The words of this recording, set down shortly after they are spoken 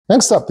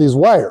Next up, these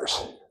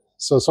wires.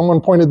 So someone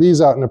pointed these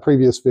out in a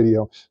previous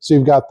video. So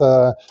you've got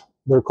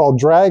they're called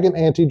drag and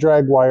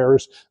anti-drag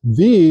wires.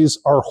 These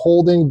are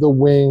holding the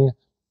wing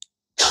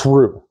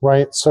true,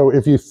 right? So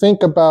if you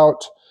think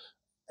about,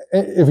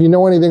 if you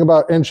know anything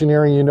about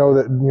engineering, you know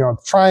that,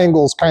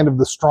 triangle is kind of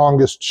the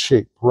strongest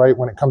shape, right,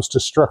 when it comes to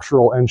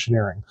structural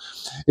engineering.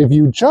 If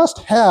you just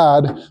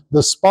had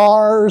the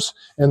spars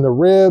and the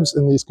ribs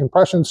and these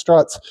compression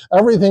struts,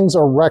 everything's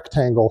a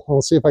rectangle.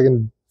 Let's see if I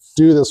can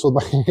do this with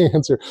my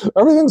hands here.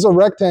 Everything's a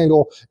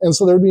rectangle, and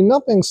so there'd be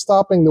nothing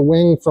stopping the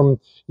wing from,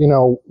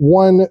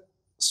 one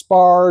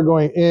spar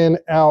going in,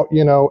 out,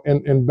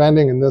 and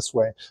bending in this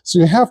way. So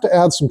you have to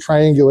add some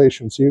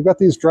triangulation. So you've got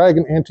these drag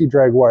and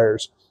anti-drag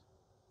wires,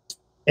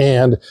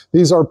 and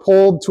these are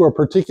pulled to a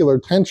particular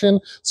tension.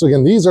 So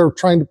again, these are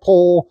trying to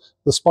pull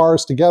the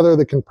spars together.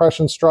 The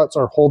compression struts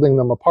are holding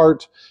them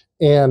apart,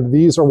 and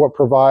these are what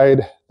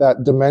provide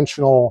that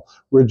dimensional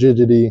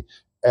rigidity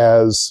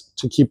as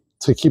to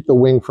keep the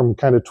wing from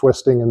kind of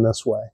twisting in this way.